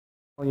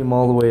Volume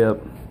all the way up.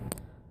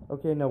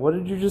 Okay, now what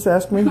did you just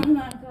ask me? I'm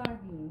not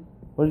talking.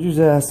 What did you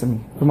just ask me?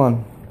 Come on.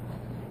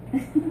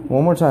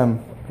 One more time.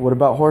 What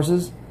about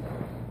horses?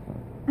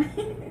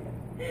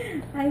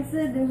 I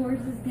said the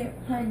horses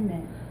get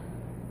pregnant.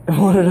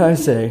 What did I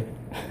say?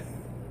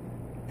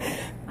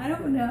 I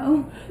don't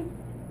know.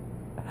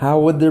 How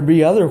would there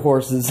be other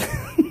horses?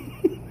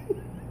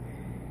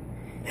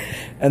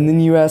 And then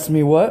you asked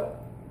me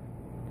what?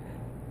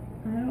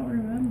 I don't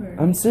remember.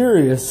 I'm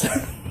serious.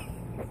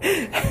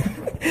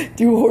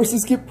 Do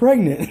horses get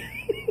pregnant?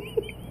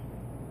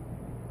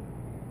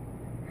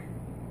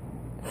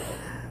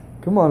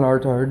 Come on,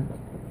 Artard.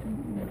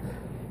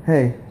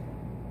 Hey,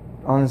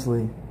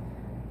 honestly,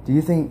 do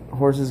you think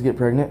horses get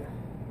pregnant?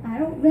 I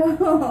don't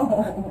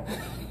know.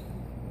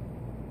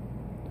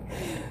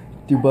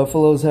 Do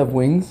buffaloes have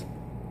wings?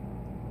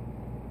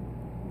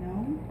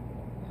 No.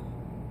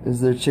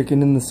 Is there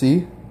chicken in the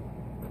sea?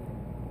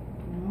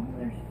 No,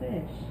 there's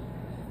fish.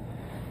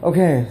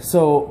 Okay,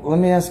 so let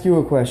me ask you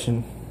a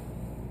question.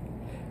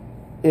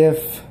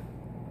 If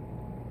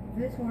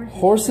This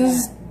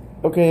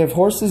if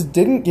horses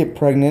didn't get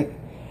pregnant,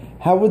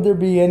 how would there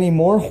be any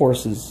more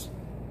horses?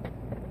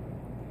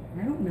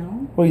 I don't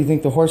know. Well, you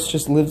think the horse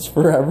just lives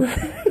forever? I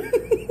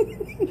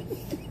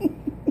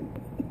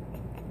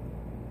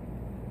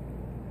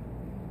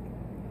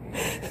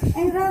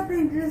thought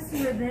they just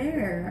were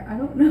there. I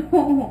don't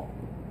know.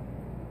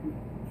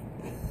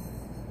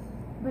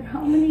 But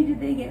how many did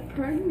they get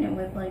pregnant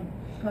with? Like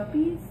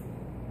puppies?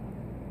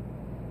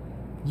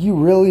 You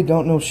really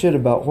don't know shit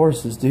about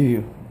horses, do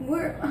you?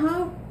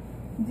 How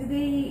do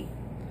they,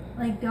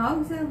 like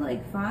dogs have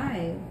like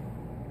 5.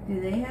 Do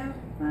they have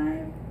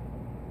 5?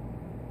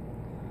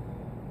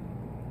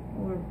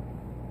 Or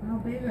how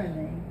big are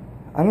they?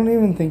 I don't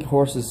even think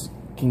horses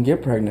can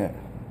get pregnant.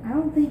 I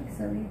don't think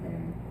so either.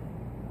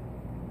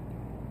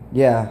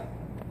 Yeah.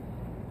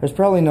 There's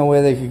probably no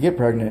way they could get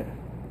pregnant.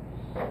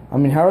 I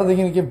mean, how are they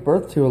going to give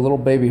birth to a little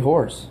baby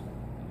horse?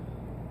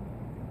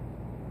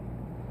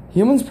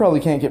 Humans probably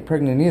can't get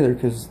pregnant either,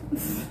 because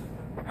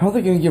how are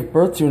they going to give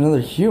birth to another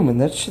human?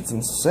 That shit's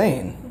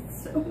insane.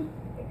 It's so